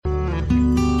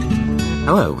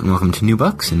Hello, and welcome to New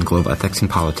Books in Global Ethics and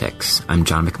Politics. I'm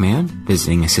John McMahon,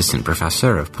 visiting assistant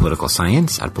professor of political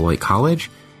science at Beloit College,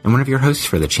 and one of your hosts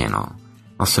for the channel.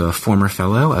 Also a former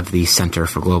fellow of the Center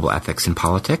for Global Ethics and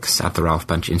Politics at the Ralph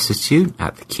Bunche Institute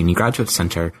at the CUNY Graduate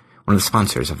Center, one of the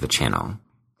sponsors of the channel.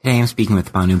 Today I'm speaking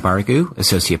with Banu Bargoo,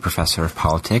 associate professor of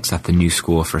politics at the New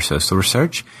School for Social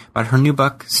Research, about her new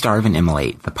book, Starve and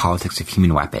Immolate, The Politics of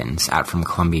Human Weapons, out from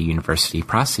Columbia University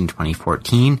Press in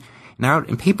 2014, and out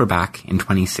in paperback in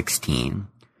 2016.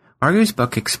 Bargoo's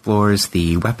book explores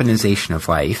the weaponization of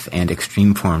life and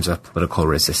extreme forms of political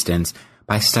resistance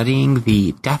by studying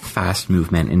the death fast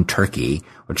movement in Turkey,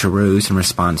 which arose in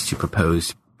response to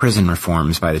proposed prison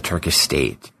reforms by the Turkish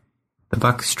state. The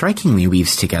book strikingly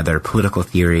weaves together political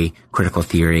theory, critical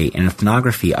theory, and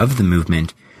ethnography of the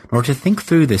movement in order to think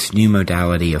through this new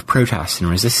modality of protest and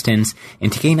resistance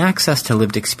and to gain access to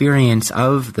lived experience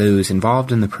of those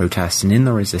involved in the protests and in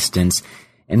the resistance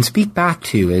and speak back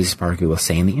to, as Bargoo will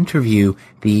say in the interview,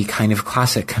 the kind of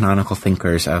classic canonical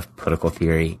thinkers of political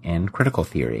theory and critical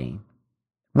theory.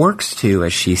 Works to,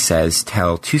 as she says,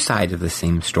 tell two sides of the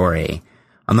same story.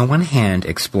 On the one hand,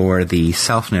 explore the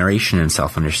self-narration and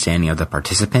self-understanding of the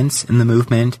participants in the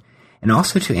movement, and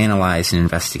also to analyze and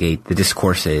investigate the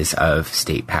discourses of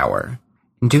state power.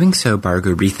 In doing so,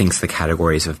 Bargoo rethinks the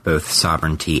categories of both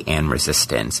sovereignty and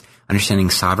resistance, understanding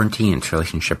sovereignty in its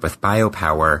relationship with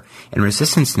biopower, and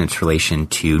resistance in its relation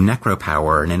to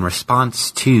necropower, and in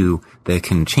response to the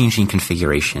changing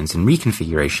configurations and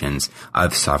reconfigurations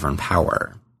of sovereign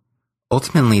power.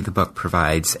 Ultimately, the book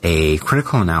provides a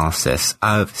critical analysis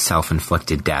of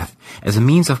self-inflicted death as a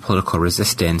means of political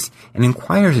resistance and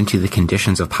inquires into the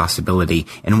conditions of possibility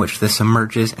in which this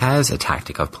emerges as a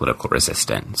tactic of political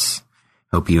resistance.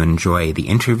 Hope you enjoy the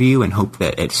interview and hope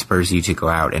that it spurs you to go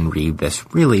out and read this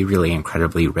really, really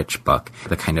incredibly rich book,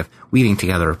 the kind of weaving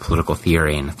together of political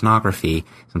theory and ethnography,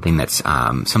 something that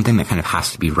kind of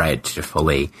has to be read to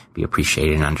fully be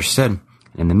appreciated and understood.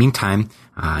 In the meantime,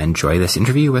 enjoy this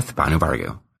interview with Banu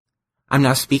Bargoo. I'm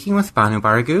now speaking with Banu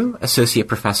Bargoo, Associate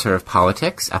Professor of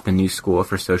Politics at the New School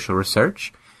for Social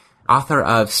Research, author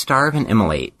of Starve and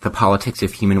Immolate, The Politics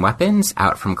of Human Weapons,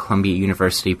 out from Columbia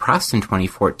University Press in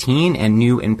 2014 and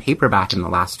new in paperback in the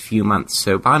last few months.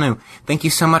 So, Banu, thank you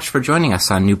so much for joining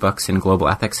us on New Books in Global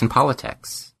Ethics and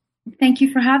Politics. Thank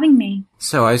you for having me.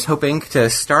 So I was hoping to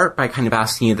start by kind of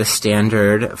asking you the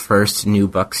standard first New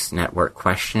Books Network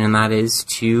question, and that is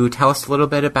to tell us a little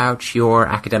bit about your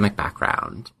academic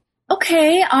background.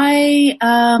 Okay, I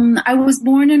was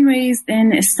born and raised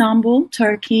in Istanbul,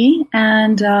 Turkey,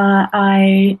 and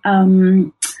I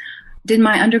did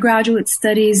my undergraduate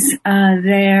studies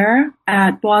there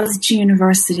at Boğaziçi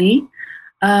University.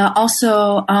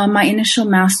 Also, my initial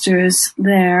master's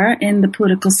there in the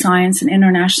Political Science and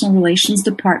International Relations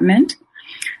Department.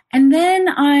 And then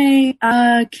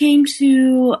I came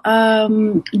to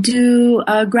do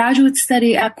a graduate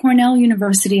study at Cornell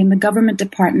University in the Government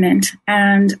Department.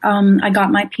 And I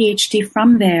got my PhD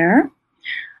from there,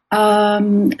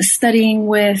 studying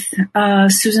with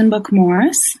Susan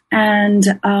Buck-Morss and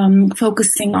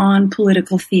focusing on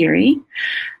political theory.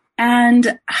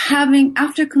 And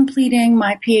after completing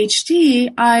my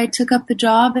PhD, I took up the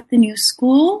job at the New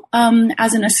School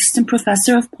as an assistant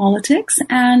professor of politics,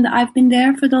 and I've been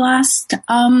there for the last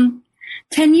 10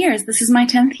 years. This is my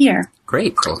 10th year.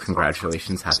 Great. Well,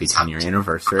 congratulations. Happy 10-year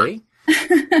anniversary.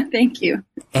 Thank you.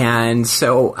 And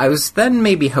so I was then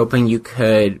maybe hoping you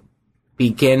could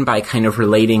begin by kind of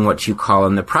relating what you call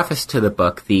in the preface to the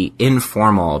book the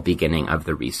informal beginning of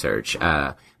the research,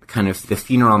 kind of the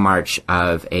funeral march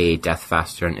of a death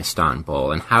faster in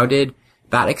Istanbul. And how did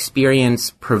that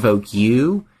experience provoke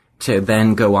you to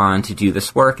then go on to do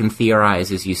this work and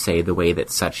theorize, as you say, the way that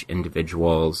such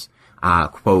individuals,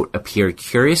 quote, appear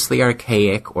curiously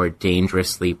archaic or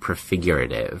dangerously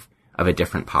prefigurative of a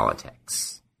different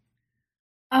politics?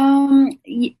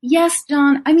 Yes,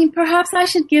 John. I mean, perhaps I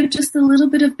should give just a little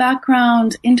bit of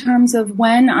background in terms of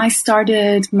when I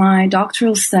started my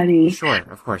doctoral study. Sure,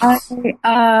 of course.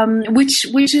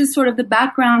 Which is sort of the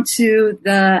background to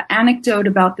the anecdote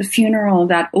about the funeral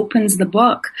that opens the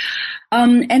book.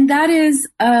 And that is,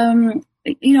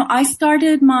 I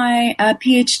started my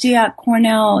PhD at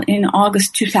Cornell in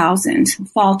August 2000,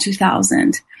 fall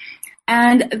 2000.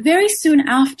 And very soon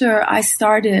after I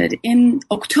started, in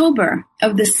October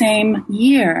of the same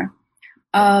year,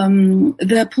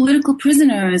 the political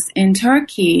prisoners in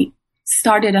Turkey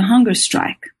started a hunger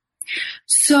strike.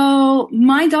 So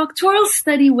my doctoral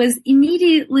study was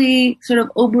immediately sort of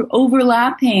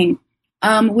overlapping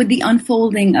with the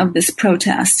unfolding of this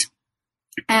protest.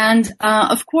 And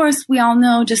of course, we all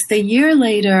know just a year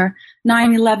later,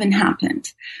 9/11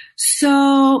 happened.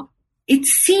 So it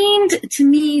seemed to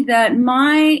me that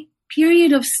my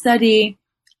period of study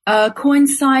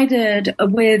coincided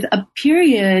with a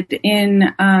period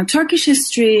in Turkish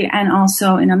history and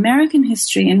also in American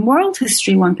history, in world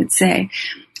history, one could say,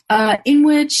 in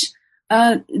which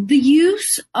the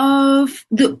use of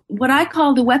what I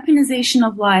call the weaponization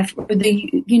of life, or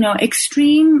the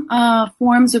extreme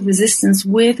forms of resistance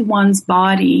with one's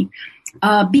body,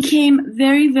 became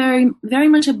very, very, very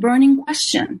much a burning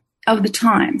question of the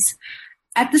times.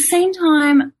 At the same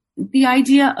time, the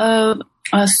idea of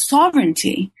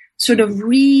sovereignty sort of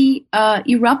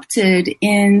erupted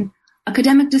in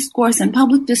academic discourse and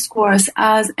public discourse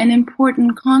as an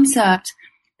important concept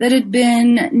that had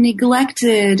been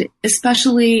neglected,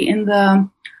 especially in the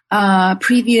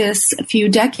previous few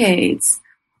decades,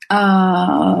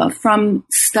 from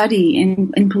study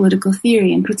in political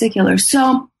theory in particular.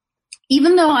 So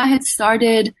even though I had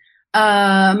started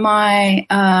my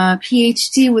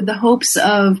PhD with the hopes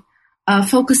of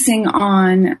focusing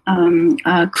on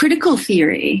critical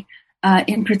theory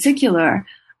in particular,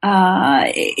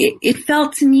 it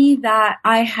felt to me that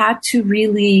I had to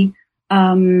really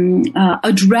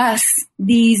address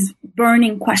these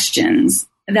burning questions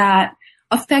that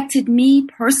affected me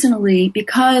personally,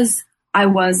 because I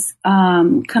was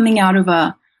coming out of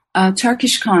a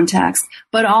Turkish context,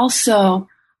 but also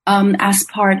as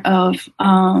part of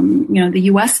the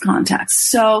U.S. context.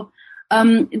 So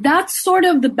that's sort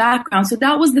of the background. So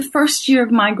that was the first year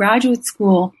of my graduate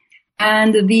school,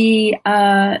 and the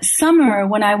summer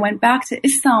when I went back to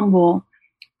Istanbul,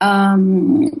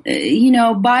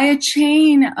 by a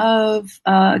chain of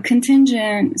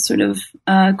contingent sort of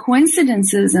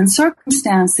coincidences and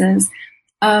circumstances,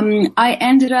 I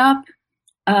ended up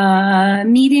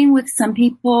meeting with some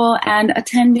people and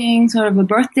attending sort of a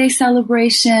birthday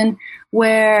celebration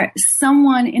where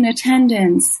someone in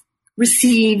attendance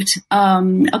received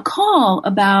a call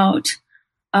about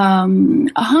a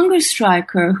hunger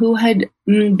striker who had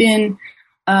been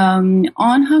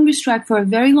on hunger strike for a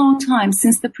very long time,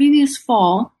 since the previous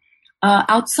fall,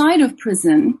 outside of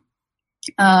prison,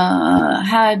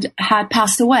 had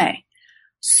passed away.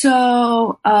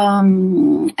 So,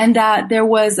 and that there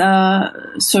was a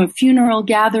sort of funeral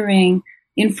gathering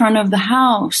in front of the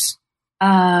house,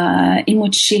 in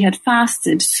which she had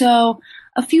fasted. So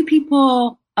a few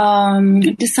people,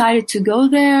 decided to go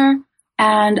there,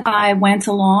 and I went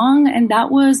along, and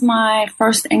that was my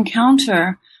first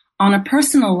encounter on a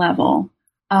personal level,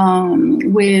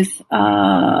 with,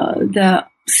 the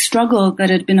struggle that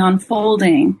had been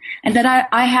unfolding and that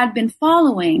I had been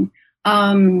following,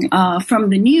 from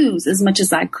the news as much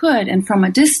as I could, and from a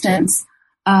distance,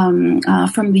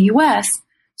 from the U.S.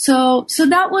 So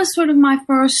that was sort of my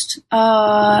first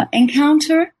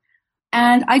encounter,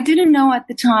 and I didn't know at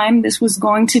the time this was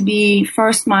going to be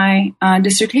first my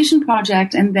dissertation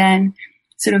project, and then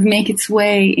sort of make its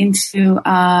way into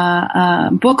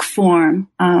book form.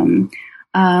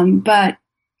 But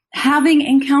having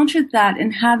encountered that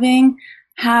and having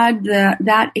had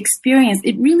that experience,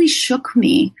 it really shook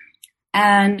me.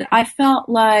 And I felt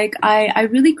like I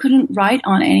really couldn't write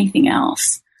on anything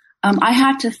else. I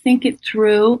had to think it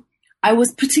through. I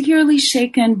was particularly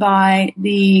shaken by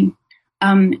the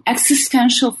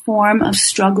existential form of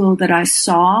struggle that I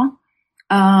saw,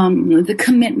 the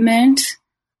commitment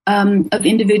of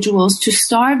individuals to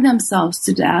starve themselves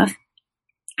to death,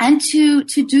 and to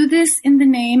do this in the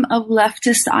name of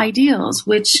leftist ideals,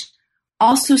 which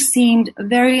also seemed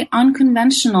very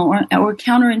unconventional or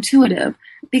counterintuitive,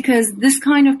 because this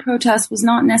kind of protest was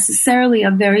not necessarily a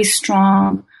very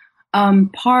strong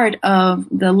part of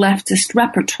the leftist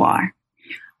repertoire.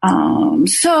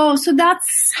 So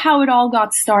that's how it all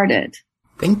got started.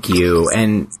 Thank you.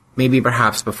 And maybe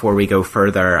perhaps before we go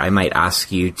further, I might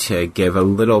ask you to give a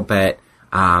little bit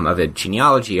of a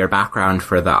genealogy or background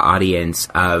for the audience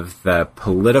of the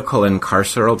political and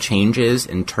carceral changes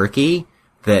in Turkey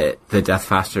that the Death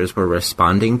Fasters were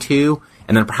responding to,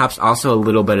 and then perhaps also a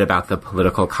little bit about the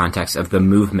political context of the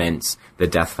movements the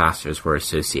Death Fasters were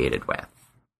associated with.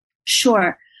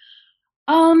 Sure.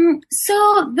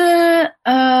 So the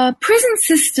prison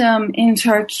system in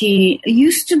Turkey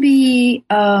used to be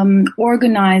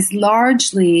organized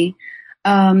largely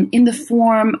in the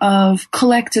form of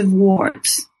collective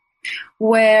wards,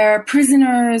 where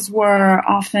prisoners were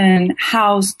often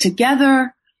housed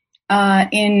together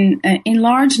in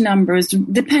large numbers,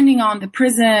 depending on the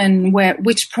prison,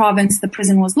 which province the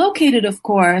prison was located, of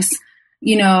course.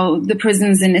 The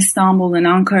prisons in Istanbul and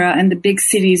Ankara and the big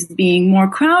cities being more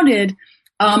crowded,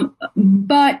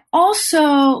 But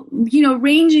also,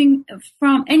 ranging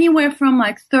from anywhere from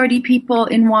like 30 people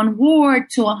in one ward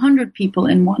to 100 people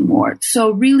in one ward. So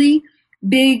really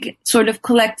big sort of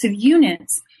collective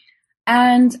units.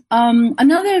 And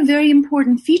another very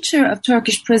important feature of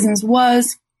Turkish prisons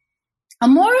was a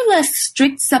more or less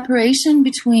strict separation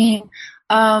between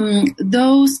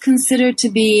those considered to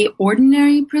be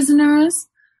ordinary prisoners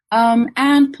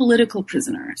and political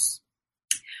prisoners.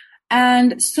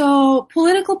 And so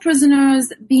political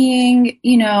prisoners being,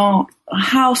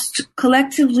 housed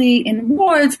collectively in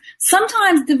wards,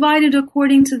 sometimes divided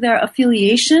according to their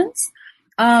affiliations,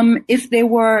 if they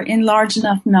were in large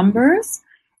enough numbers.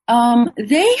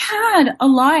 They had a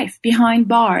life behind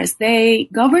bars. They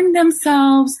governed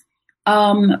themselves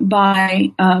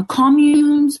by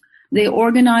communes. They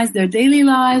organized their daily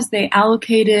lives. They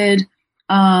allocated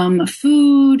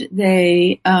food.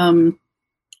 They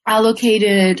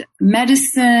allocated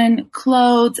medicine,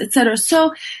 clothes, etc.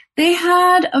 So they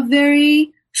had a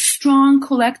very strong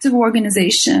collective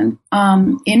organization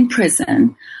in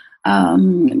prison.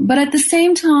 But at the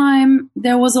same time,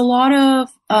 there was a lot of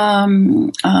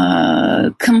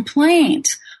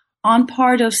complaint on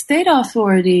part of state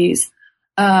authorities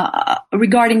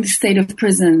regarding the state of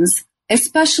prisons,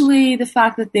 especially the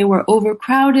fact that they were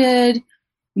overcrowded,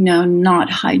 not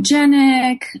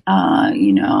hygienic,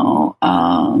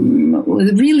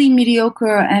 with really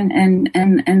mediocre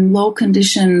and low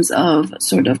conditions of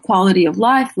sort of quality of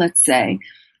life, let's say.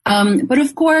 But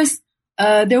of course,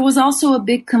 there was also a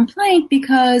big complaint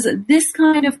because this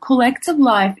kind of collective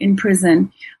life in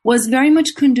prison was very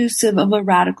much conducive of a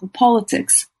radical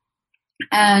politics.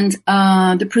 And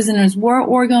the prisoners were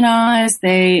organized.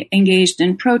 They engaged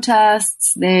in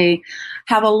protests. They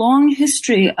have a long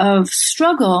history of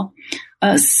struggle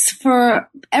for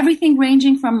everything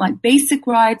ranging from like basic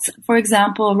rights, for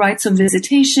example, rights of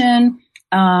visitation,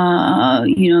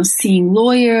 seeing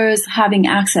lawyers, having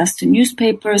access to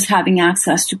newspapers, having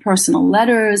access to personal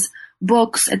letters,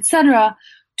 books, etc.,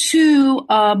 to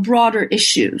broader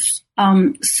issues.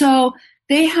 So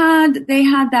they had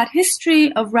that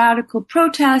history of radical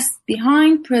protests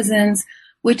behind prisons,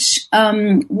 which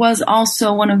was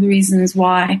also one of the reasons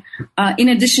why, in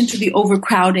addition to the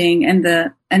overcrowding and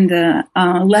the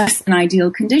less than ideal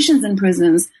conditions in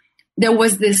prisons, there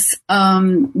was this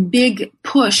big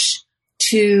push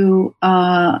to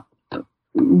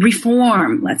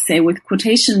reform, let's say, with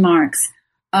quotation marks,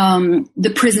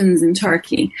 the prisons in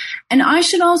Turkey. And I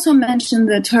should also mention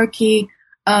that Turkey,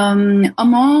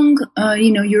 among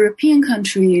European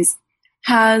countries,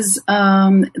 has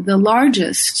the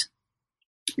largest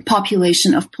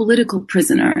population of political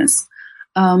prisoners.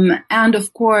 And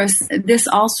of course, this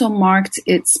also marked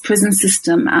its prison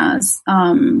system as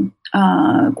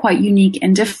quite unique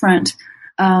and different,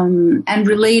 and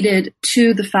related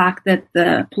to the fact that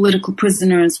the political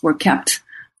prisoners were kept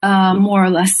more or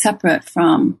less separate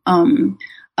from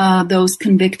those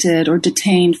convicted or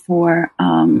detained for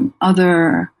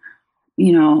other,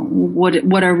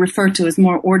 what are referred to as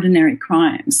more ordinary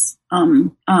crimes.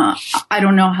 I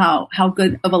don't know how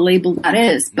good of a label that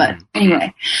is, but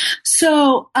anyway.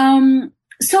 So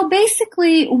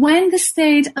basically, when the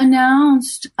state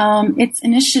announced its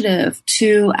initiative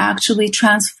to actually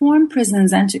transform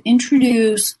prisons and to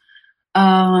introduce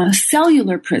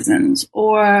cellular prisons,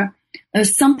 or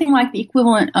something like the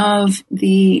equivalent of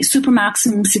the super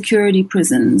maximum security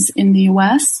prisons in the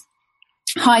U.S.,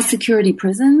 high security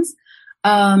prisons,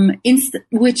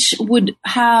 which would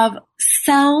have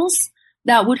cells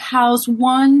that would house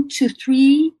 1 to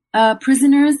 3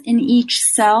 prisoners in each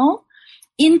cell,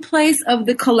 in place of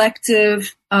the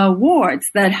collective wards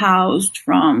that housed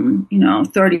from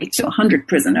 30 to 100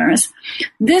 prisoners.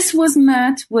 This was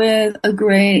met with a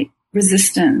great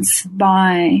resistance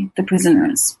by the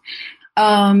prisoners.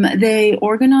 They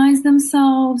organized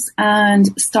themselves and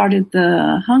started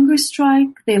the hunger strike.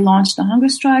 They launched the hunger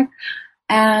strike.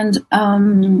 And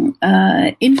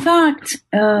in fact,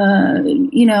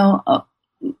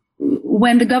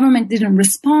 when the government didn't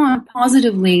respond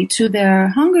positively to their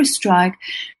hunger strike,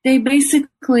 they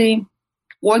basically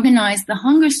organized the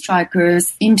hunger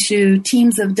strikers into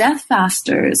teams of death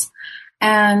fasters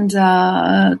and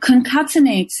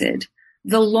concatenated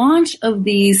the launch of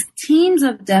these teams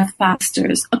of death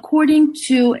fasters according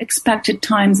to expected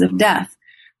times of death,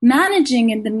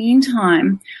 managing in the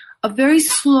meantime a very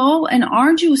slow and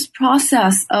arduous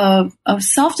process of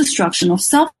self-destruction, of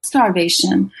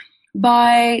self-starvation,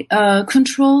 by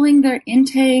controlling their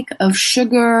intake of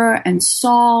sugar and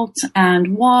salt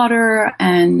and water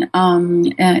and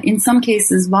in some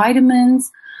cases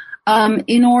vitamins,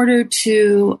 in order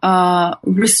to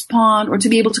respond or to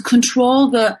be able to control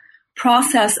the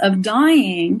process of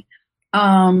dying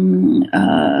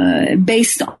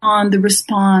based on the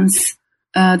response,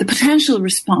 the potential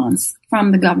response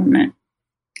from the government.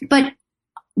 But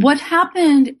what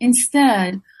happened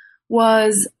instead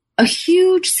was a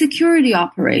huge security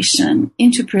operation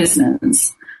into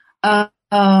prisons. It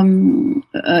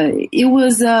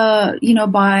was,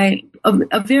 by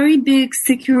a very big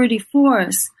security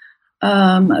force.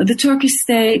 The Turkish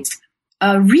state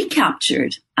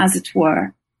recaptured, as it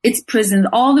were, its prisons,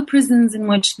 all the prisons in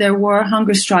which there were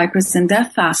hunger strikers and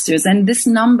death fasters, and this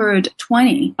numbered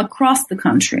 20 across the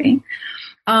country.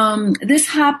 This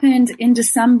happened in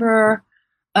December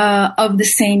of the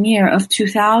same year of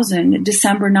 2000,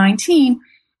 December 19.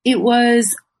 It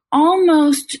was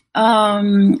almost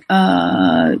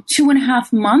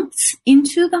 2.5 months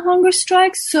into the hunger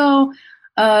strike. So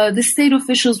the state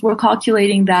officials were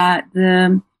calculating that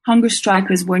the hunger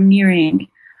strikers were nearing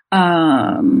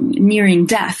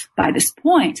death by this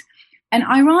point. And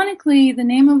ironically, the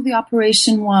name of the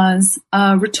operation was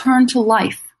Return to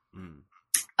Life.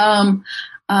 And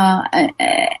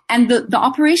the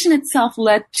operation itself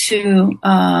led to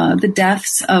the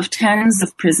deaths of tens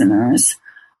of prisoners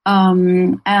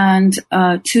and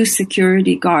 2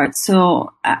 security guards.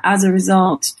 So as a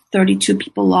result, 32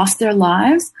 people lost their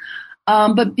lives.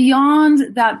 But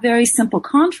beyond that very simple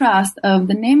contrast of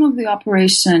the name of the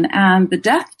operation and the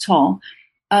death toll,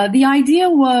 the idea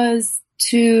was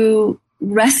to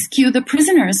rescue the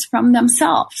prisoners from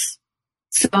themselves.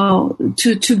 So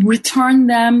to return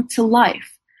them to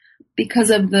life because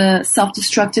of the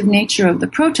self-destructive nature of the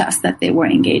protests that they were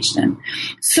engaged in.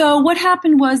 So what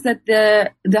happened was that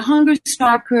the hunger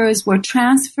strikers were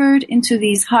transferred into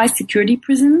these high security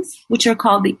prisons, which are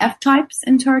called the F-types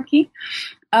in Turkey.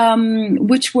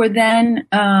 Which were then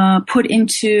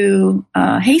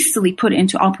hastily put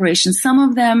into operation. Some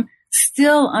of them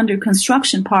still under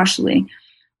construction partially.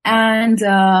 And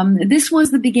this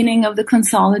was the beginning of the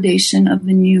consolidation of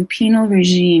the new penal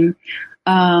regime,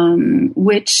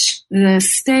 which the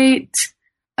state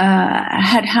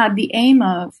had the aim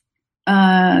of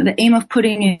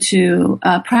putting into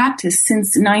practice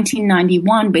since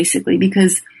 1991, basically,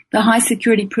 because the high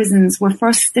security prisons were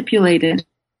first stipulated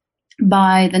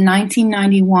by the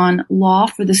 1991 law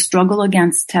for the struggle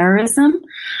against terrorism.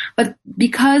 But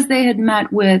because they had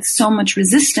met with so much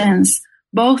resistance,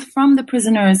 both from the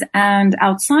prisoners and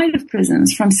outside of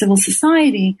prisons, from civil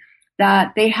society,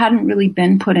 that they hadn't really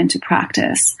been put into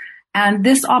practice. And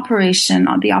this operation,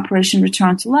 the Operation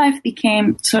Return to Life,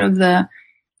 became sort of the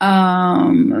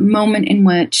moment in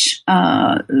which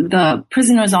the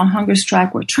prisoners on hunger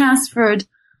strike were transferred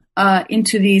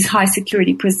into these high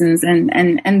security prisons,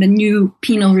 and the new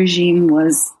penal regime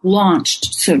was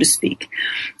launched, so to speak.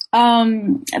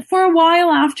 For a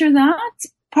while after that,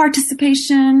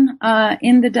 participation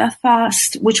in the death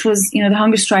fast, which was, the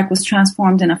hunger strike was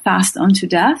transformed in a fast unto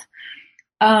death.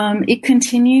 It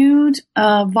continued.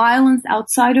 Violence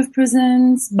outside of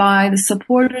prisons by the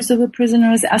supporters of the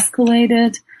prisoners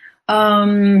escalated.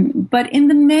 But in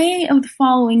the May of the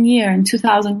following year, in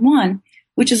 2001,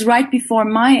 which is right before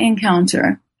my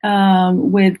encounter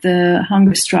with the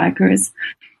hunger strikers,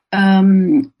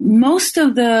 most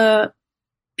of the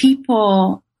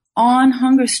people on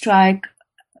hunger strike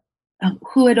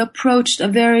who had approached a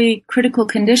very critical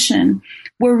condition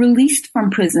were released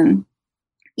from prison,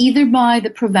 either by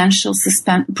the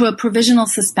provisional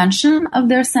suspension of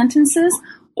their sentences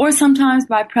or sometimes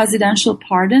by presidential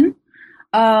pardon,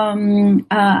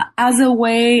 as a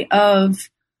way of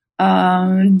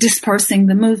dispersing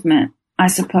the movement, I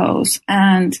suppose.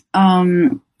 And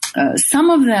some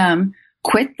of them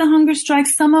quit the hunger strike.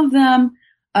 Some of them,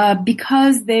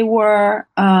 because they were,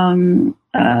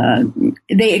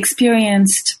 they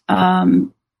experienced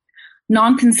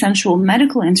non-consensual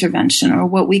medical intervention, or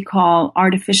what we call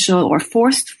artificial or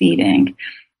forced feeding.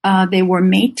 They were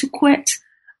made to quit.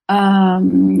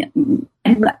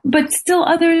 But still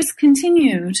others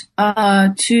continued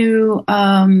to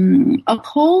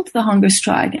uphold the hunger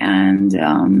strike and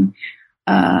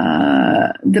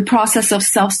the process of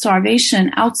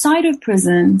self-starvation outside of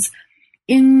prisons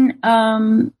in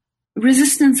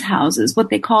resistance houses, what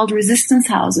they called resistance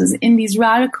houses, in these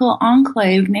radical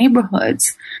enclave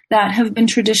neighborhoods that have been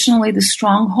traditionally the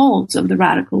strongholds of the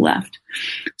radical left.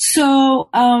 So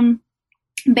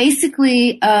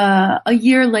basically, a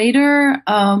year later,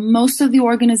 most of the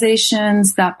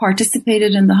organizations that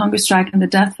participated in the hunger strike and the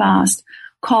death fast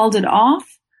called it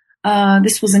off.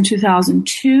 This was in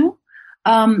 2002.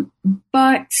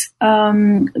 But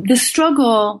the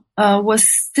struggle was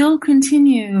still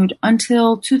continued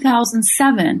until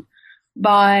 2007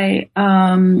 by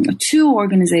two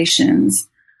organizations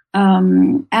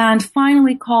and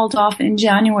finally called off in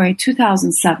January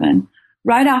 2007,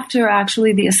 right after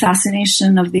actually the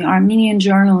assassination of the Armenian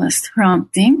journalist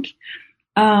Hrant Dink.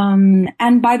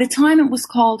 And by the time it was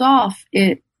called off,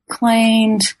 it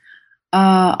claimed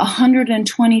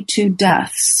 122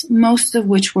 deaths, most of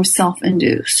which were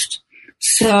self-induced.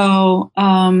 So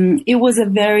it was a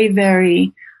very,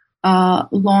 very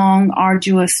long,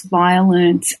 arduous,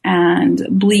 violent, and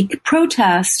bleak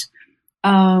protest.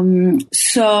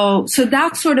 So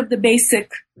that's sort of the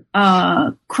basic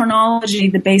chronology,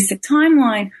 the basic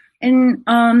timeline. And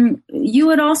you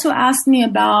had also asked me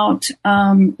about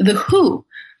the who,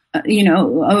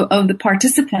 of the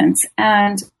participants.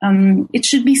 And it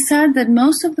should be said that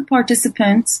most of the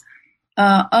participants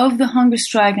of the hunger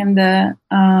strike and the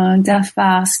death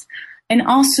fast, and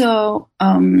also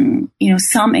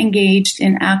some engaged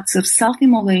in acts of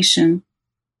self-immolation,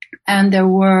 and there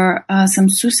were some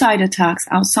suicide attacks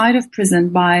outside of prison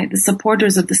by the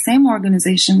supporters of the same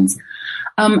organizations.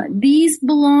 These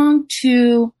belong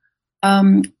to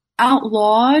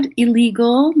outlawed,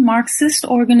 illegal Marxist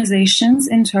organizations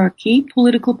in Turkey,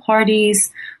 political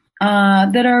parties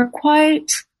that are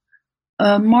quite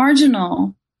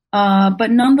marginal, but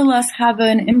nonetheless have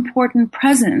an important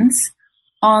presence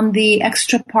on the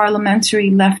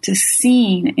extra-parliamentary leftist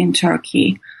scene in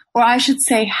Turkey, or I should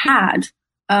say had,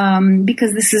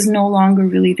 because this is no longer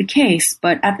really the case.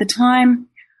 But at the time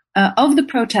of the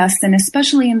protests, and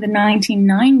especially in the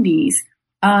 1990s,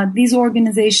 these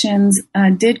organizations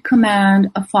did command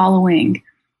a following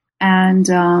and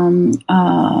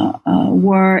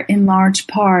were in large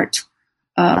part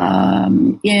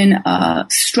in a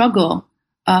struggle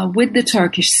with the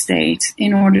Turkish state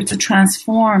in order to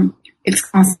transform its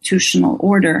constitutional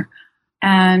order.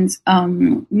 And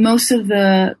most of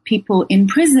the people in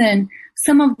prison,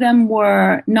 some of them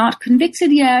were not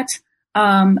convicted yet,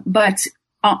 but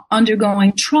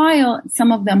undergoing trial.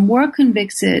 Some of them were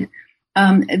convicted.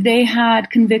 They had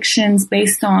convictions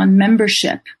based on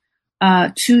membership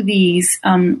to these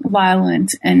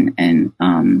violent and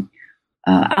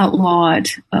outlawed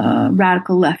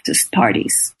radical leftist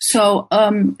parties. So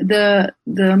the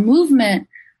movement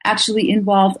actually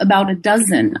involved about a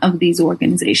dozen of these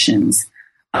organizations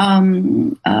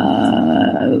of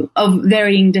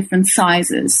varying different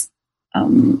sizes,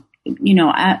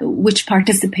 which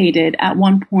participated at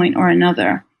one point or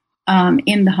another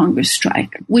in the hunger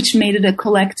strike, which made it a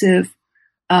collective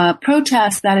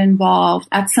protest that involved,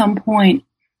 at some point,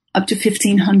 up to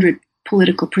 1,500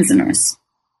 political prisoners.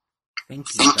 Thank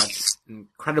you. That's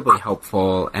incredibly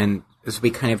helpful. And as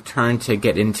we kind of turn to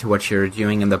get into what you're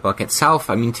doing in the book itself,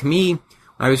 I mean, to me,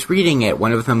 when I was reading it,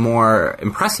 one of the more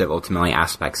impressive, ultimately,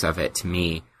 aspects of it to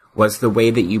me was the way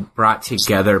that you brought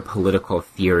together political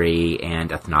theory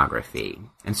and ethnography.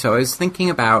 And so I was thinking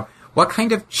about what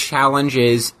kind of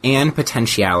challenges and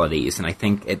potentialities, and I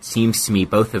think it seems to me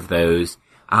both of those,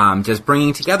 does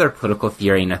bringing together political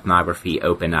theory and ethnography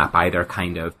open up, either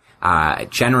kind of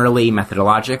generally,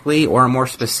 methodologically, or more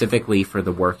specifically for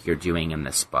the work you're doing in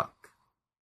this book?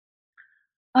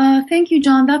 Thank you,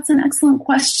 John. That's an excellent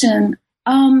question.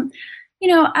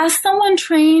 As someone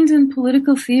trained in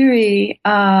political theory,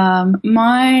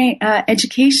 my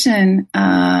education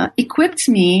equipped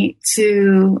me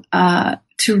to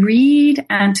read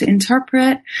and to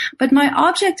interpret, but my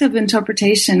object of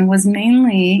interpretation was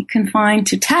mainly confined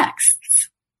to texts.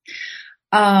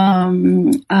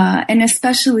 And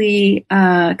especially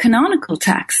canonical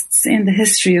texts in the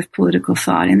history of political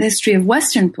thought, in the history of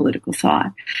Western political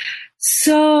thought.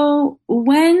 So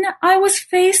when I was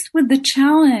faced with the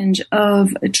challenge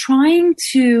of trying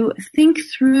to think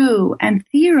through and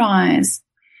theorize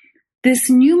this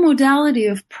new modality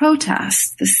of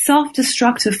protest, this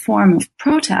self-destructive form of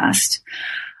protest,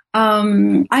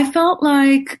 I felt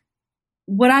like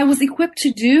what I was equipped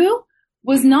to do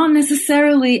was not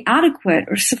necessarily adequate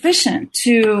or sufficient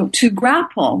to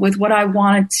grapple with what I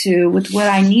wanted to, with what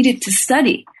I needed to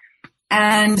study.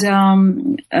 And,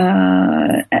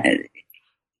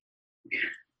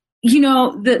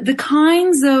 the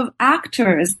kinds of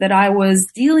actors that I was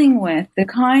dealing with, the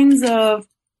kinds of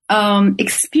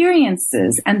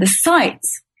experiences and the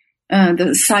sites,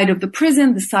 the site of the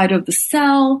prison, the site of the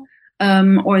cell,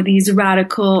 or these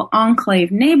radical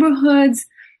enclave neighborhoods,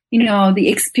 the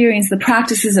experience, the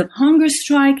practices of hunger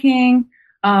striking,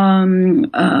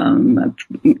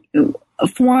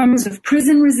 forms of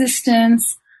prison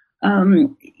resistance.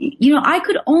 I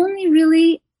could only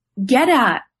really get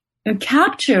at or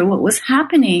capture what was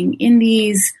happening in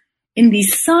these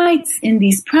sites, in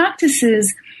these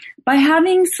practices, by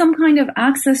having some kind of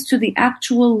access to the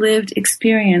actual lived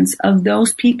experience of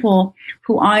those people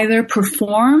who either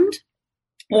performed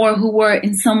or who were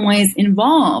in some ways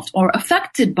involved or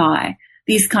affected by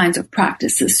these kinds of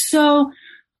practices. So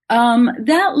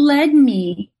that led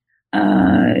me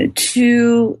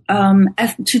to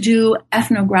do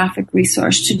ethnographic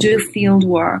research, to do field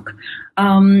work.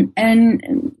 And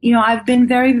I've been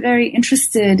very, very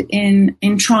interested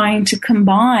in trying to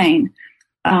combine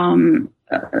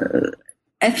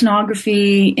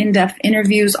ethnography, in-depth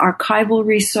interviews, archival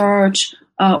research,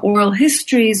 oral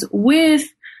histories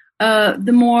with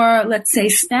the more, let's say,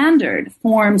 standard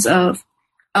forms of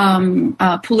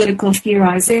political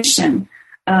theorization,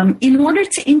 in order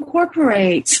to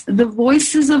incorporate the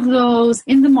voices of those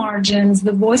in the margins,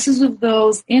 the voices of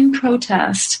those in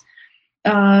protest,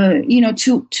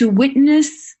 to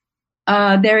witness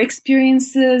their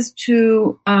experiences,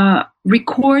 to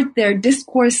record their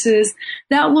discourses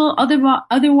that will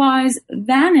otherwise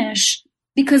vanish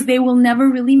because they will never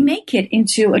really make it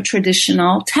into a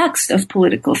traditional text of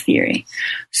political theory.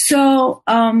 So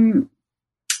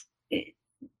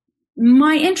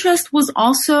my interest was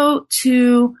also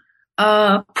to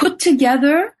put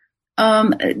together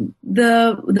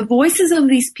the voices of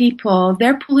these people,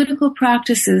 their political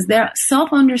practices, their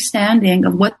self-understanding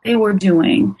of what they were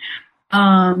doing,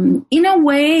 in a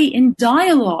way, in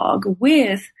dialogue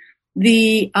with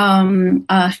the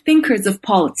thinkers of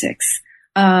politics,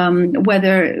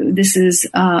 whether this is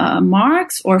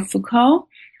Marx or Foucault,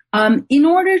 in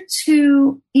order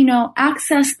to,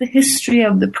 access the history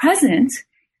of the present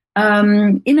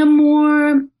in a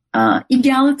more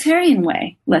egalitarian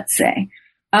way, let's say.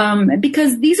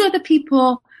 Because these are the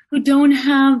people who don't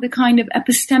have the kind of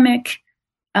epistemic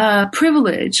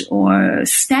privilege or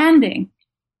standing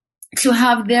to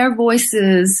have their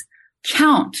voices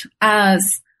count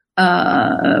as,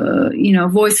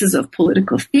 voices of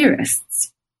political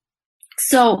theorists.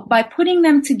 So by putting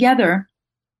them together,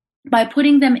 by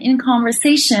putting them in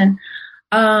conversation,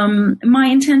 my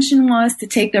intention was to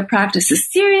take their practices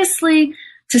seriously,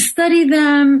 to study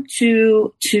them,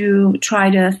 to try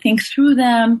to think through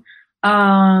them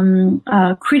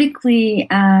critically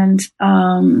and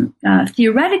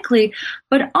theoretically,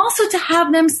 but also to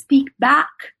have them speak back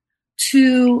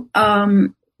to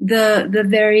the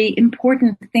very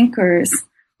important thinkers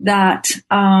that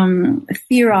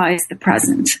theorize the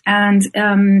present. And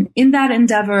in that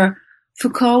endeavor,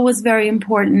 Foucault was very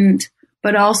important,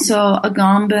 but also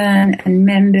Agamben and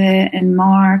Membe and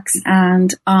Marx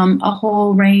and a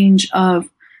whole range of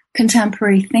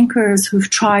contemporary thinkers who've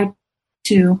tried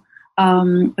to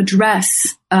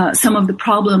address some of the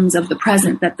problems of the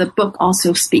present that the book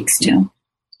also speaks to.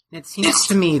 It seems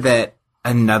to me that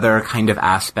another kind of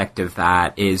aspect of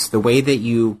that is the way that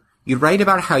you write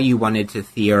about how you wanted to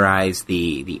theorize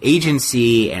the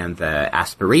agency and the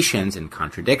aspirations and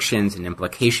contradictions and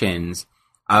implications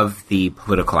of the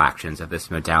political actions of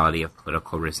this modality of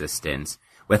political resistance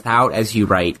without, as you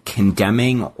write,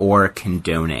 condemning or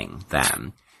condoning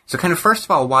them. So kind of first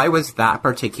of all, why was that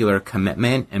particular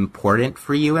commitment important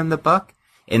for you in the book?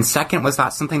 And second, was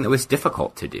that something that was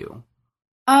difficult to do?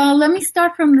 Let me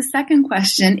start from the second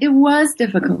question. It was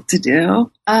difficult to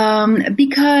do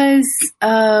because,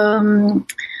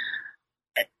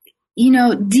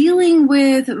 dealing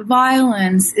with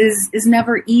violence is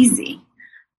never easy.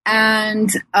 And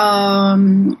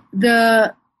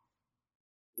the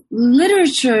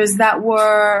literatures that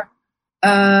were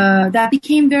that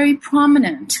became very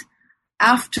prominent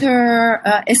after,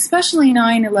 especially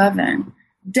 9/11,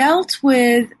 dealt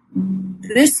with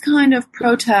this kind of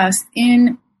protest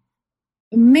in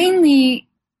mainly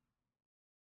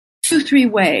 2-3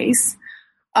 ways.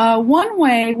 One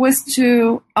way was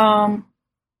to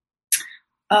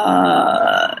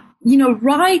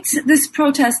write this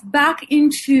protest back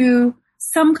into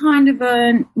some kind of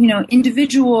an,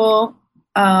 individual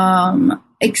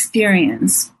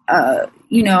experience, an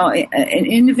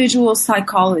individual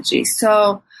psychology.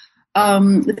 So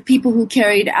the people who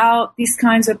carried out these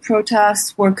kinds of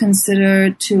protests were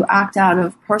considered to act out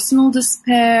of personal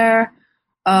despair.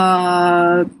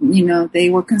 They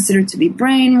were considered to be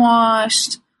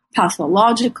brainwashed,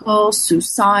 pathological,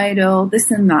 suicidal,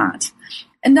 this and that.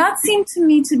 And that seemed to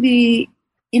me to be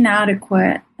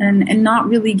inadequate and not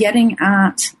really getting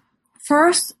at,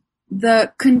 first,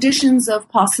 the conditions of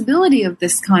possibility of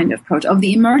this kind of protest, of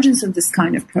the emergence of this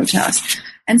kind of protest.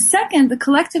 And second, the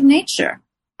collective nature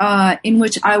in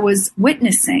which I was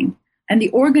witnessing and the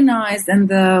organized and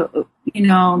the,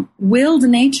 willed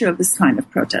nature of this kind of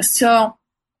protest. So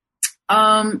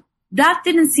that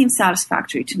didn't seem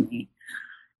satisfactory to me.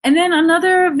 And then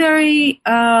another very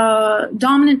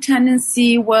dominant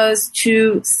tendency was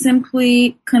to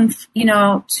simply,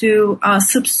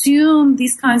 subsume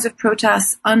these kinds of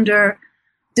protests under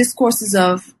discourses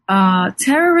of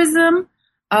terrorism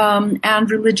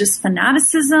and religious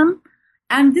fanaticism.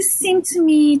 And this seemed to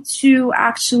me to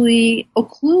actually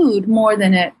occlude more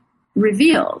than it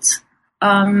revealed.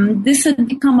 This had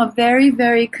become a very,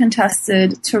 very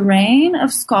contested terrain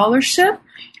of scholarship,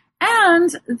 and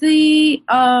the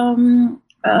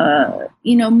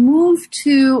move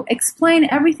to explain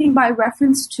everything by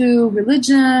reference to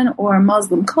religion or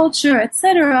Muslim culture,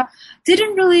 etc.,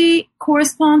 didn't really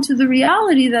correspond to the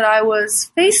reality that I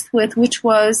was faced with, which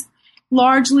was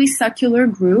largely secular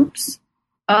groups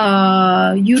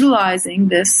utilizing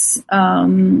this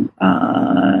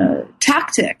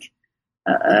tactic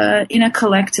in a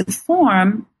collective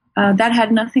form that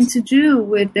had nothing to do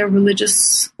with their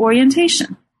religious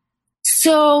orientation.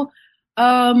 So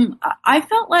I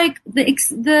felt like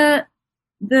the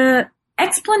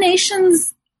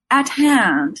explanations at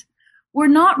hand were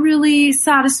not really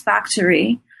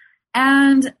satisfactory,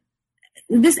 and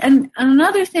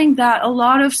another thing that a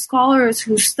lot of scholars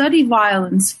who study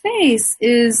violence face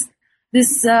is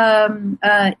this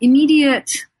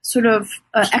immediate sort of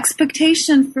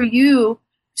expectation for you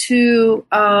to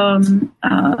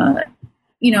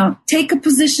take a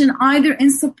position either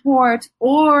in support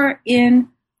or in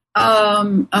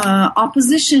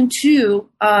opposition to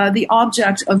the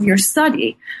object of your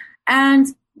study. And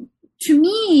to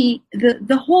me,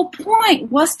 the whole point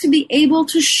was to be able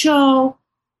to show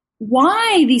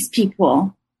why these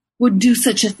people would do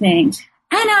such a thing,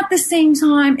 and at the same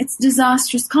time, its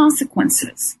disastrous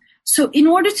consequences. So in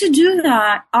order to do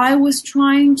that, I was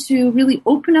trying to really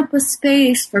open up a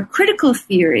space for critical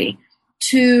theory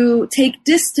to take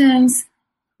distance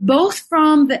both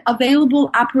from the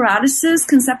available apparatuses,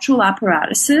 conceptual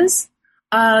apparatuses,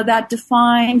 that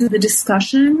defined the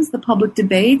discussions, the public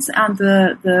debates, and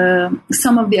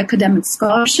some of the academic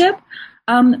scholarship,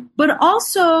 but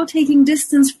also taking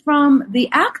distance from the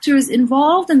actors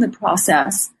involved in the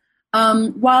process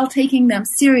while taking them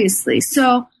seriously.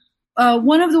 So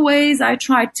one of the ways I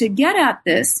tried to get at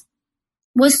this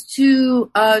was to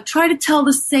by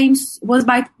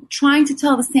trying to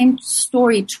tell the same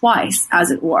story twice,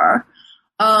 as it were,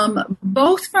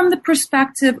 both from the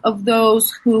perspective of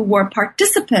those who were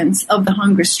participants of the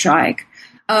hunger strike,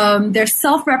 their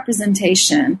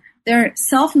self-representation, their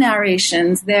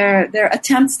self-narrations, their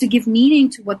attempts to give meaning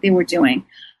to what they were doing,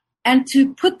 and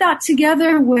to put that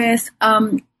together with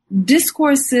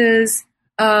discourses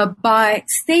by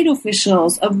state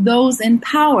officials of those in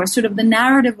power, sort of the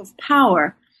narrative of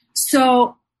power.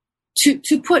 So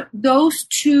to put those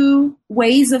two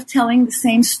ways of telling the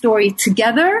same story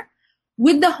together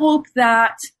with the hope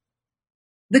that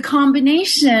the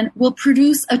combination will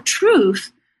produce a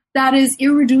truth that is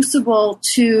irreducible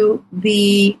to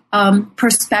the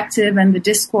perspective and the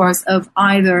discourse of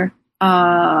either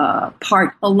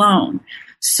part alone.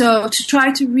 So to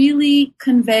try to really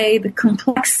convey the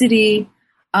complexity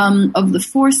of the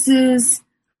forces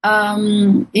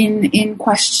in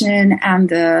question and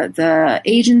the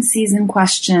agencies in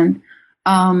question,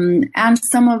 and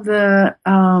some of the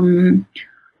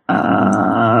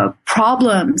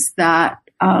problems that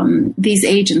these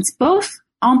agents, both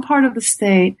on part of the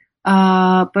state,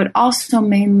 but also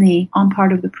mainly on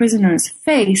part of the prisoners,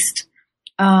 faced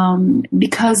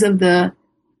because of the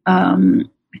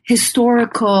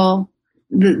historical,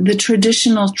 the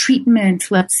traditional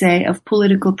treatment, let's say, of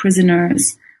political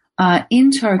prisoners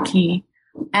in Turkey,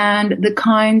 and the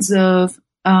kinds of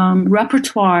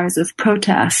repertoires of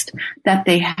protest that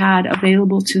they had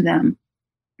available to them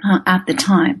at the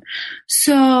time.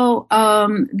 So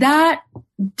that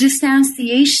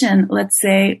distanciation, let's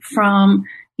say, from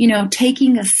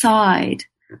taking a side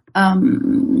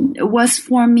was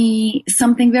for me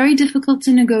something very difficult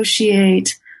to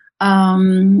negotiate,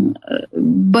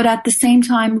 but at the same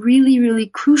time really, really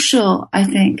crucial, I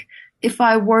think, if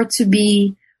I were to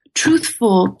be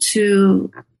truthful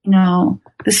to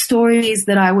the stories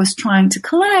that I was trying to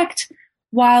collect,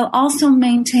 while also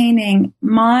maintaining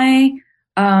my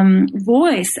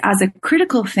voice as a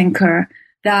critical thinker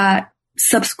that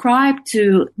subscribed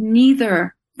to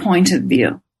neither point of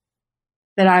view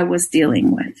that I was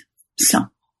dealing with. So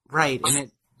right, and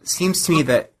it seems to me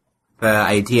that the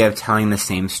idea of telling the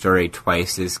same story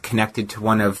twice is connected to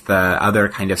one of the other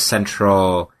kind of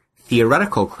central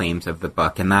theoretical claims of the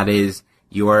book, and that is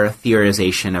your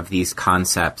theorization of these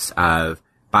concepts of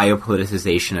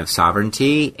biopoliticization of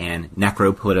sovereignty and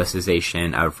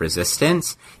necropoliticization of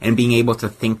resistance, and being able to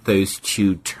think those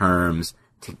two terms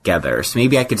together. So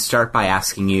maybe I could start by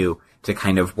asking you to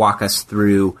kind of walk us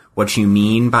through what you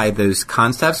mean by those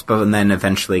concepts, but then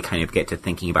eventually kind of get to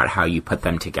thinking about how you put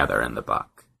them together in the book.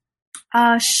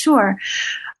 Sure.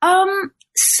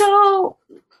 So,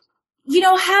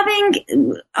 having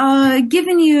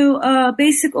given you a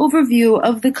basic overview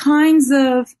of the kinds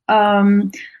of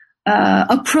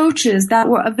approaches that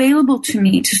were available to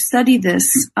me to study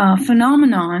this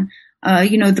phenomenon,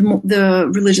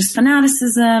 the religious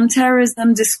fanaticism,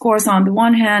 terrorism discourse on the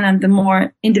one hand, and the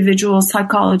more individual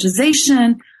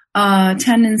psychologization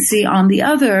tendency on the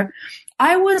other,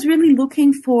 I was really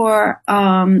looking for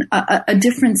a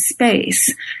different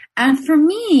space. And for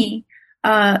me,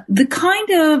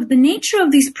 the nature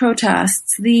of these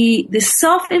protests, the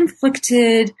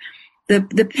self-inflicted,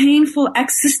 the painful,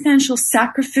 existential,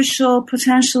 sacrificial,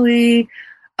 potentially,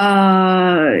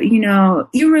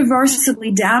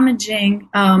 irreversibly damaging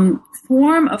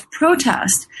form of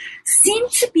protest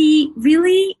seemed to be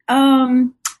really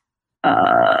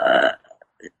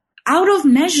out of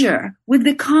measure with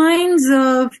the kinds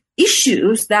of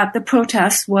issues that the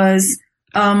protest was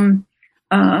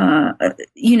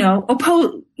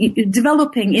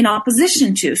developing in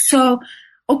opposition to. So,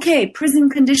 okay, prison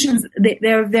conditions,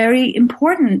 they're very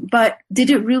important, but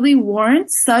did it really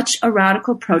warrant such a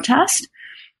radical protest?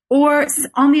 Or,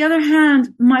 on the other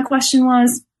hand, my question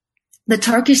was, the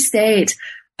Turkish state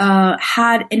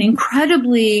had an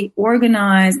incredibly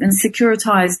organized and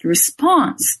securitized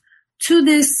response to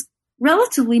this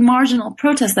relatively marginal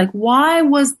protest. Like, why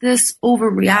was this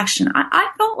overreaction? I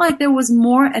felt like there was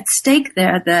more at stake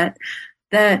there than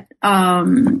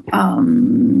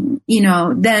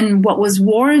what was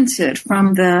warranted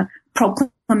from the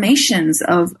proclamations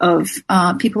of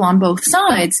people on both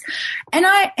sides. And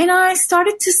I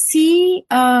started to see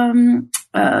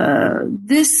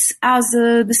this as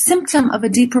the symptom of a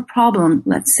deeper problem,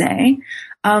 let's say.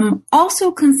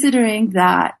 Also considering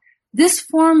that this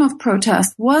form of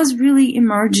protest was really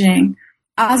emerging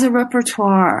as a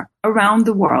repertoire around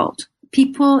the world.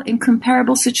 People in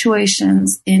comparable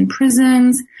situations, in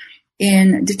prisons,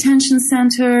 in detention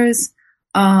centers,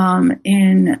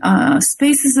 in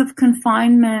spaces of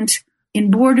confinement,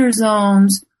 in border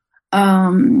zones,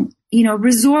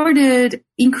 resorted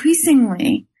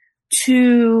increasingly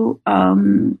to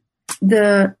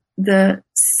the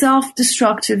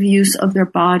self-destructive use of their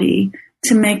body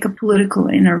to make a political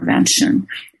intervention.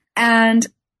 And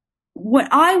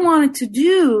what I wanted to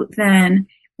do then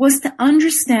was to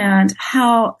understand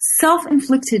how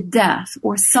self-inflicted death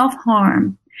or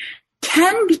self-harm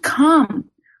can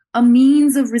become a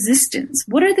means of resistance.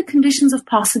 What are the conditions of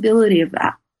possibility of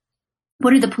that?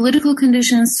 What are the political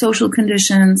conditions, social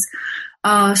conditions,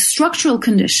 structural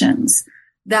conditions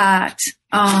that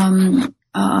allow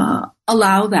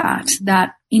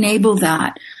that enable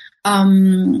that,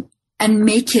 and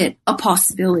make it a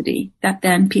possibility that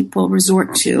then people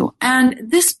resort to?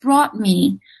 And this brought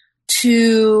me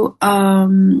to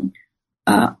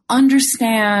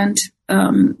understand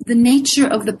the nature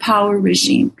of the power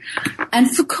regime. And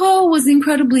Foucault was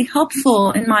incredibly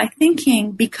helpful in my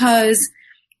thinking because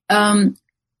the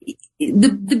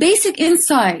basic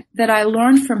insight that I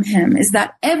learned from him is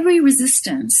that every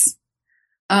resistance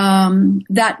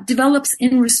that develops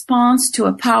in response to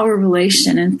a power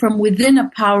relation and from within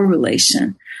a power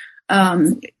relation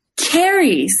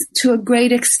carries to a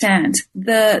great extent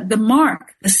the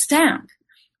mark, the stamp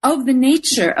of the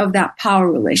nature of that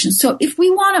power relation. So if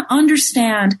we want to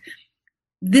understand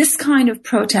this kind of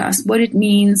protest, what it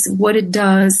means, what it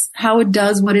does, how it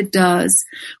does what it does,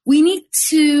 we need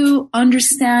to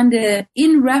understand it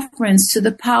in reference to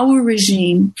the power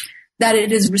regime that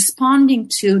it is responding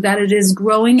to, that it is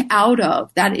growing out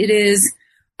of, that it is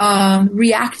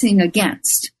reacting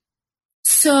against.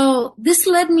 So this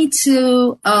led me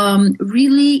to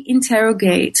really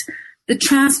interrogate the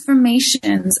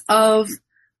transformations of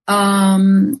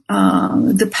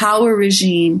the power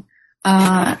regime,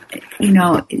 in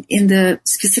the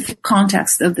specific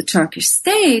context of the Turkish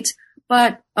state,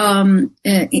 but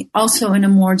also in a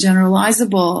more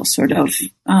generalizable sort of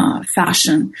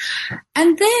fashion.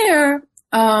 And there,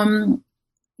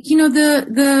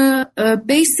 the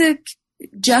basic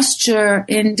gesture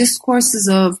in discourses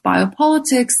of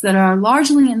biopolitics that are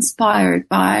largely inspired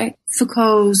by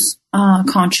Foucault's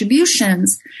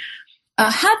contributions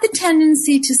had the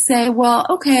tendency to say, well,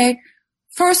 okay,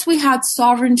 first we had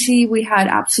sovereignty, we had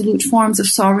absolute forms of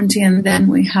sovereignty, and then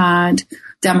we had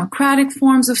democratic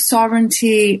forms of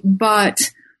sovereignty.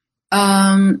 But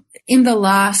in the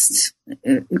last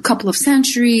couple of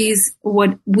centuries,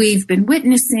 what we've been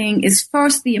witnessing is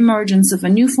first the emergence of a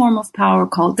new form of power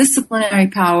called disciplinary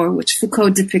power, which Foucault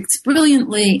depicts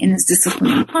brilliantly in his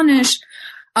Discipline and Punish.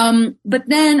 But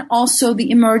then also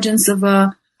the emergence of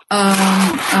a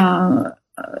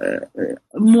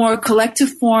more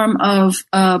collective form of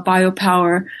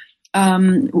biopower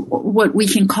what we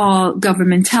can call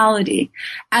governmentality.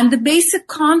 And the basic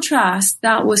contrast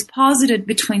that was posited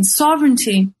between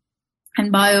sovereignty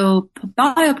and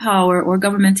biopower or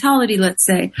governmentality, let's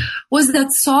say, was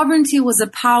that sovereignty was a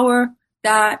power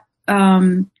that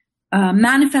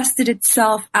manifested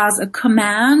itself as a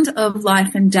command of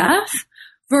life and death,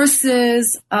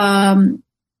 versus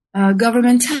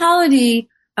governmentality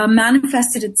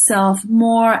manifested itself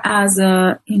more as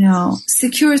a,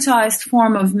 securitized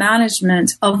form of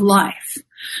management of life.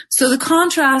 So the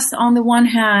contrast on the one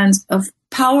hand of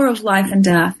power of life and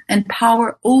death and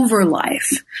power over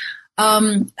life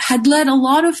had led a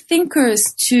lot of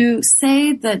thinkers to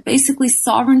say that basically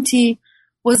sovereignty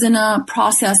was in a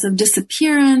process of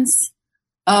disappearance,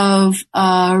 of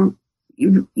that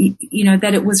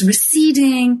it was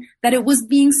receding, that it was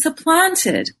being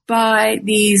supplanted by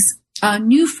these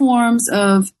new forms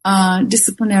of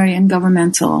disciplinary and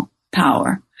governmental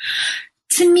power.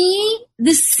 To me,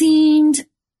 this seemed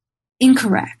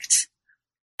incorrect.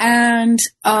 And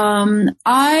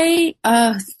I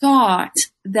thought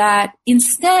that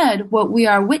instead what we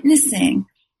are witnessing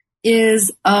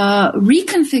is a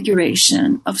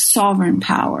reconfiguration of sovereign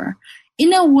power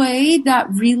in a way that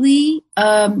really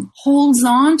holds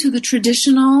on to the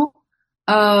traditional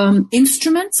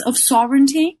instruments of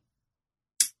sovereignty,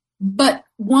 but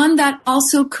one that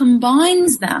also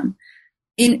combines them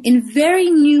in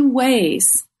very new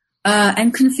ways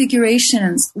and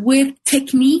configurations with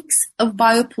techniques of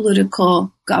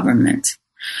biopolitical government.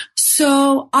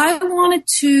 So I wanted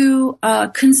to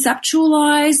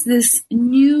conceptualize this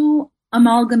new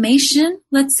amalgamation,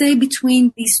 let's say,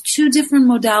 between these two different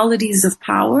modalities of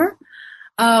power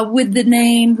with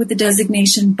the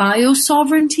designation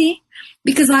biosovereignty,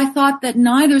 because I thought that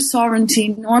neither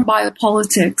sovereignty nor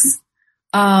biopolitics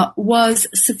was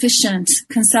sufficient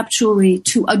conceptually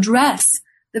to address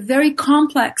the very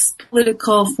complex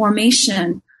political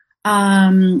formation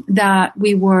that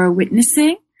we were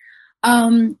witnessing.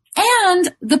 And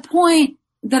the point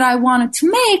that I wanted to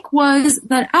make was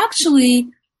that actually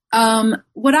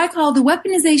what I call the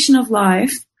weaponization of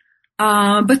life,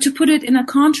 but to put it in a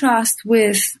contrast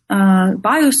with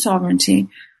biosovereignty,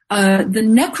 the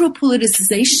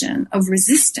necropoliticization of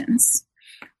resistance,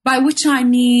 by which I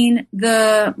mean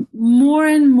the more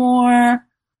and more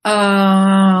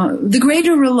the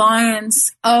greater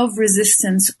reliance of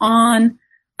resistance on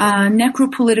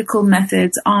necropolitical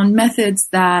methods, on methods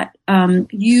that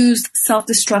used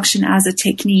self-destruction as a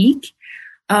technique,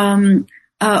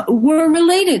 were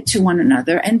related to one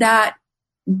another, and that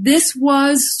this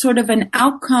was sort of an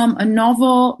outcome, a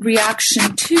novel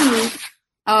reaction to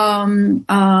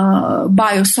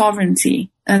biosovereignty,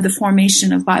 the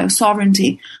formation of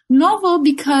biosovereignty. Novel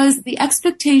because the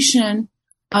expectation,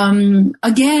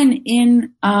 again,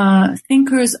 in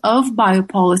thinkers of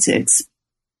biopolitics,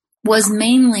 was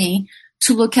mainly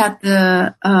to look at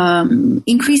the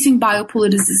increasing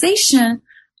biopoliticization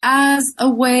as a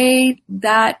way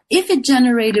that, if it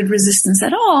generated resistance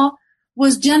at all,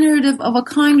 was generative of a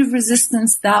kind of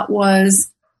resistance that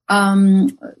was,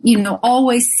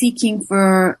 always seeking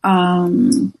for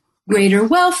greater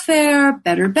welfare,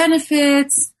 better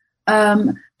benefits,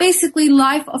 basically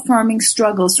life-affirming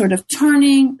struggle, sort of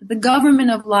turning the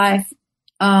government of life,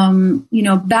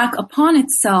 back upon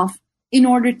itself in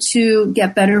order to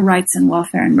get better rights and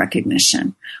welfare and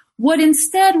recognition. What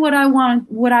I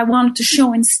wanted to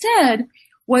show instead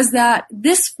was that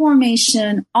this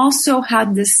formation also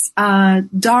had this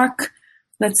dark,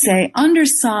 let's say,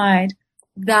 underside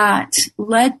that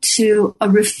led to a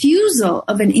refusal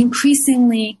of an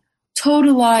increasingly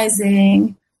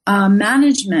totalizing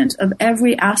management of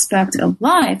every aspect of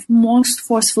life, most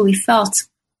forcefully felt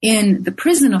in the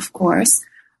prison, of course,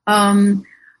 and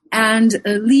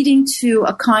leading to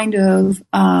a kind of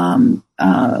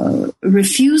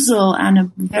refusal and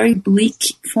a very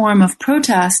bleak form of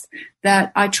protest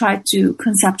that I tried to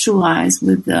conceptualize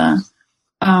with the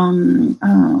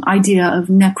idea of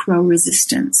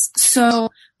necro-resistance. So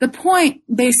the point,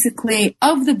 basically,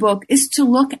 of the book is to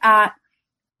look at,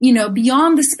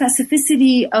 beyond the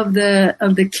specificity of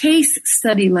the case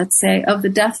study, let's say, of the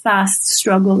death fast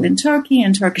struggle in Turkey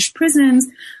and Turkish prisons,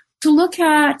 to look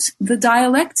at the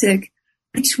dialectic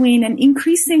between an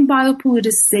increasing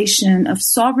biopoliticization of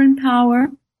sovereign power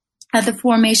at the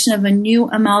formation of a new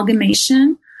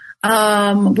amalgamation,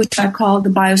 which I call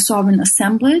the biosovereign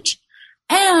assemblage,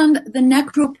 and the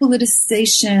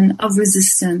necropoliticization of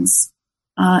resistance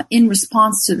in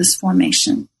response to this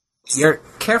formation. You're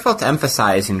careful to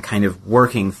emphasize in kind of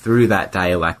working through that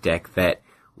dialectic that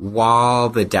while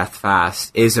the death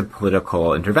fast is a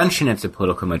political intervention, it's a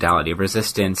political modality of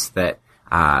resistance that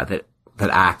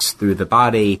acts through the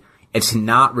body, it's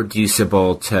not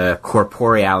reducible to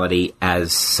corporeality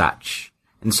as such.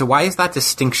 And so why is that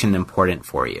distinction important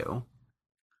for you?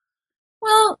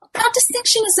 Well, that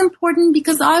distinction is important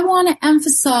because I want to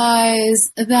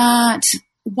emphasize that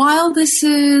while this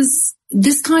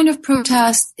kind of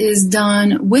protest is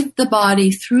done with the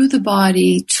body, through the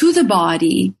body, to the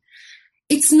body,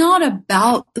 it's not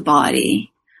about the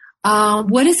body.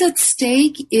 What is at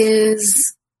stake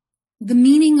is the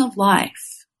meaning of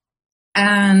life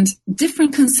and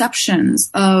different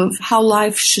conceptions of how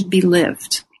life should be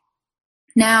lived.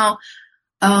 Now,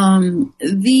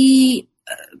 the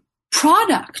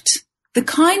product, the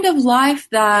kind of life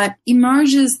that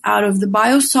emerges out of the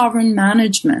biosovereign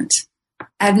management,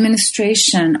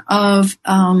 administration of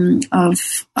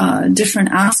different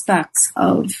aspects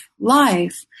of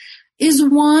life, is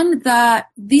one that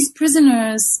these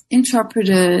prisoners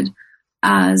interpreted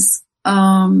as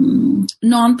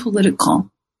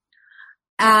non-political,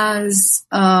 as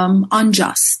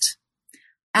unjust.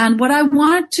 And what I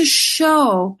wanted to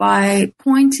show by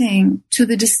pointing to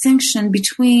the distinction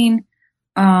between,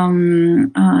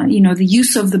 the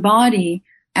use of the body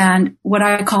and what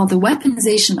I call the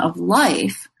weaponization of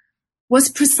life was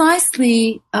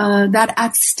precisely that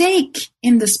at stake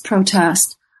in this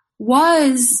protest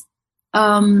was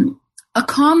a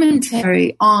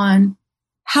commentary on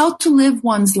how to live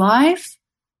one's life,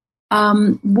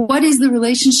 what is the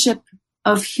relationship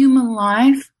of human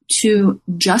life to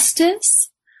justice,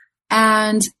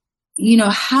 and,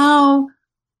 how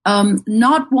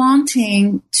not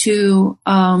wanting to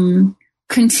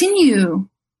continue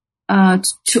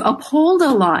to uphold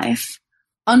a life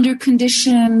under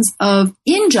conditions of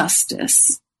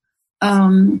injustice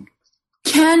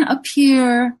can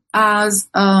appear as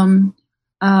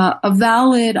a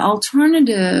valid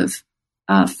alternative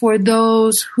for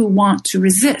those who want to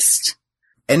resist.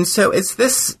 And so is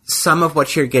this some of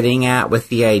what you're getting at with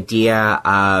the idea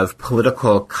of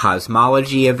political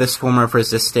cosmology of this form of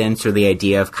resistance, or the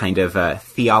idea of kind of a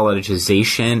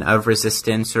theologization of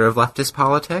resistance or of leftist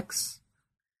politics?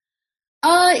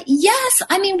 Yes.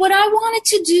 I mean, what I wanted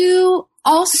to do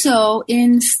also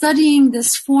in studying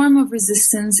this form of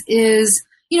resistance is,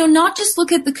 not just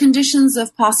look at the conditions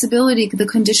of possibility, the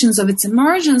conditions of its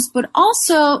emergence, but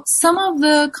also some of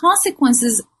the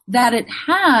consequences that it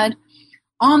had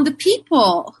on the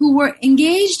people who were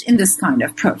engaged in this kind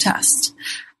of protest.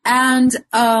 And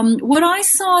what I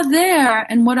saw there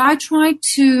and what I tried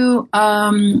to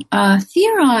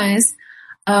theorize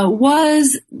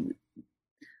was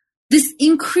this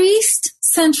increased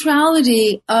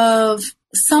centrality of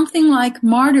something like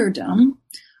martyrdom,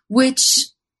 which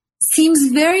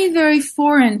seems very, very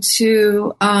foreign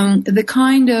to the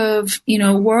kind of,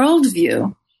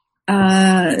 worldview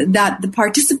that the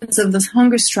participants of this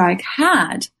hunger strike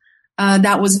had,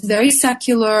 that was very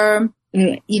secular,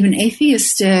 even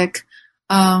atheistic,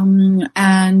 and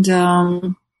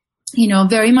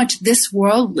very much this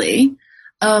worldly.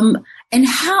 And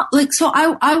how, so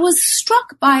I was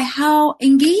struck by how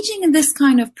engaging in this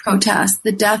kind of protest,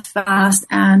 the death fast,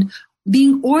 and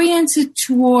being oriented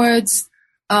towards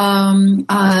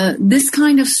this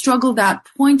kind of struggle that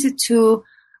pointed to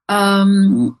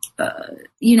some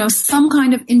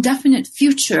kind of indefinite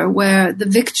future where the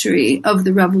victory of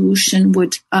the revolution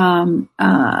would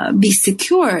be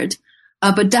secured,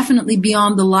 but definitely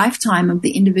beyond the lifetime of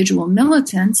the individual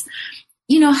militants,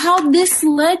 how this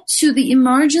led to the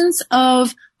emergence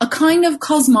of a kind of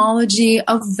cosmology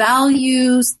of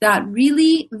values that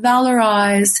really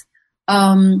valorized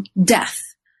death,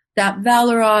 that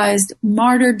valorized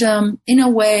martyrdom in a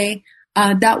way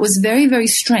that was very, very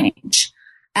strange.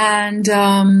 And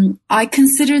I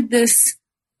considered this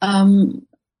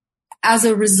as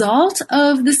a result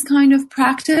of this kind of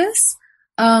practice,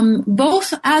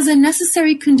 both as a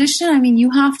necessary condition. I mean,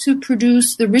 you have to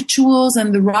produce the rituals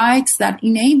and the rites that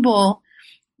enable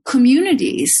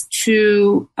communities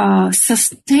to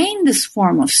sustain this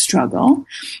form of struggle,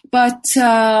 but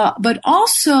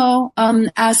also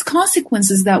as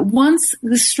consequences that once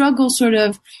the struggle sort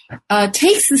of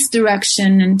takes this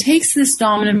direction and takes this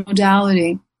dominant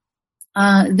modality,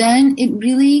 then it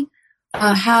really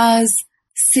has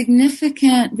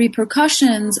significant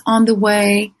repercussions on the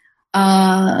way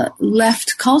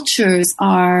left cultures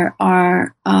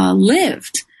are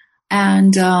lived,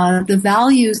 and the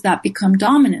values that become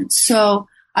dominant. So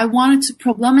I wanted to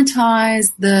problematize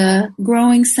the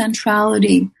growing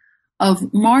centrality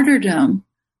of martyrdom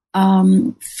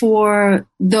for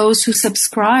those who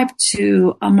subscribe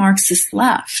to a Marxist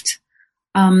left.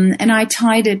 And I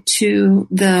tied it to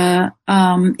the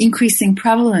increasing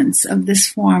prevalence of this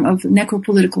form of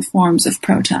necropolitical forms of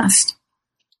protest.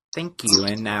 Thank you.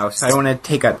 And now, so I don't want to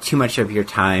take up too much of your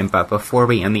time, but before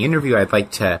we end the interview, I'd like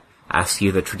to ask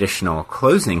you the traditional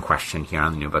closing question here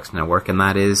on the New Books Network, and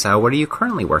that is, what are you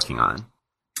currently working on?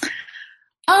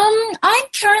 I'm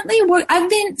currently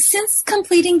since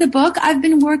completing the book, I've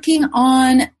been working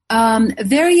on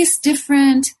various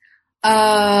different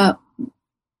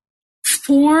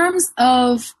forms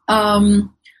of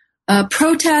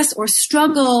protest or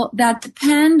struggle that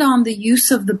depend on the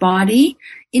use of the body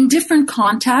in different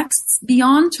contexts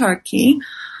beyond Turkey,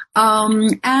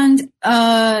 and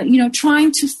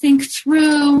trying to think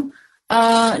through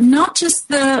not just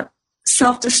the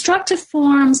self-destructive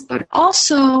forms, but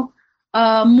also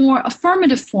more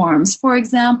affirmative forms. For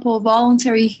example,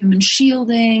 voluntary human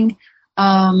shielding,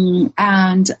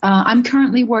 and I'm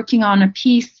currently working on a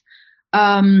piece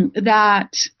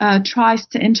that tries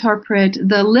to interpret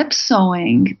the lip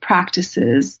sewing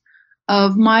practices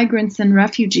of migrants and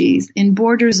refugees in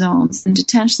border zones and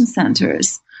detention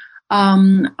centers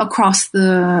across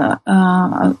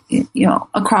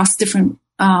different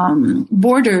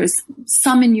borders,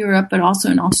 some in Europe, but also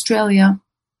in Australia.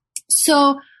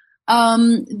 So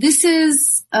this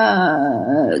is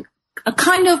a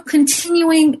kind of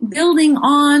continuing, building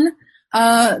on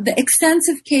the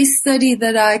extensive case study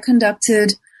that I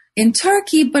conducted in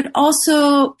Turkey, but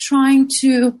also trying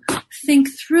to think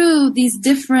through these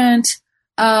different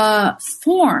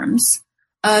forms,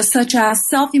 such as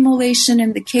self-immolation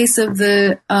in the case of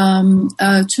the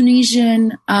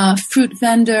Tunisian fruit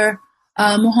vendor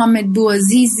Mohamed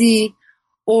Bouazizi,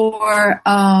 or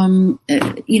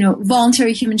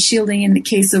voluntary human shielding in the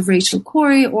case of Rachel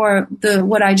Corrie, or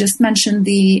what I just mentioned,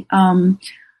 the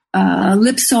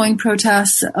lip sewing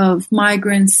protests of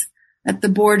migrants at the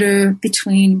border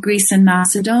between Greece and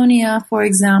Macedonia, for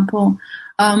example,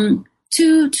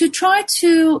 to try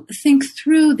to think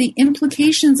through the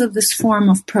implications of this form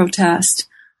of protest,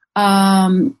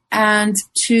 and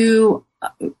to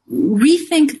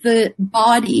rethink the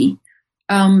body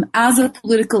as a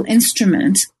political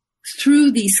instrument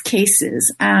through these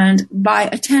cases, and by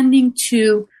attending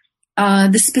to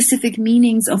the specific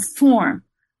meanings of form,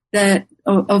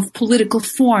 of political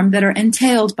form that are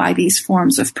entailed by these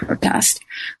forms of protest.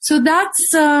 So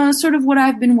that's sort of what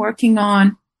I've been working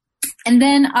on. And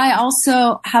then I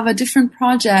also have a different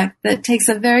project that takes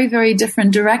a very, very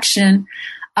different direction,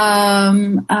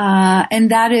 and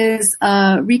that is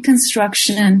a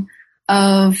reconstruction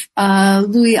of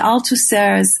Louis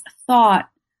Althusser's thought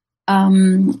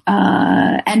and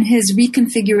his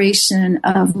reconfiguration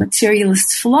of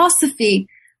materialist philosophy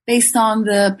based on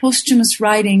the posthumous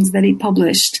writings that he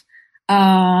published,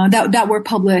 that were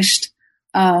published,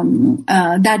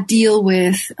 that deal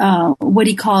with what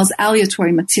he calls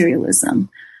aleatory materialism.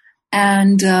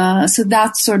 And so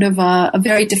that's sort of a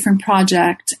very different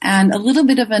project, and a little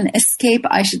bit of an escape,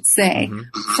 I should say,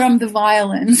 from the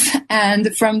violence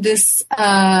and from this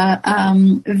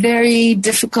very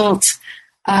difficult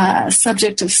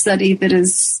subject of study that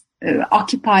has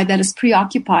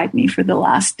preoccupied me for the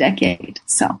last decade.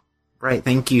 So. Right.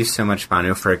 Thank you so much,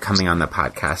 Banu, for coming on the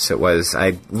podcast.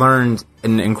 I learned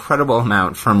an incredible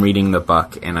amount from reading the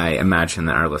book, and I imagine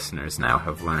that our listeners now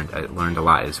have learned a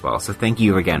lot as well. So thank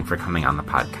you again for coming on the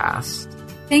podcast.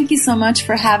 Thank you so much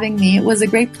for having me. It was a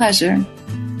great pleasure.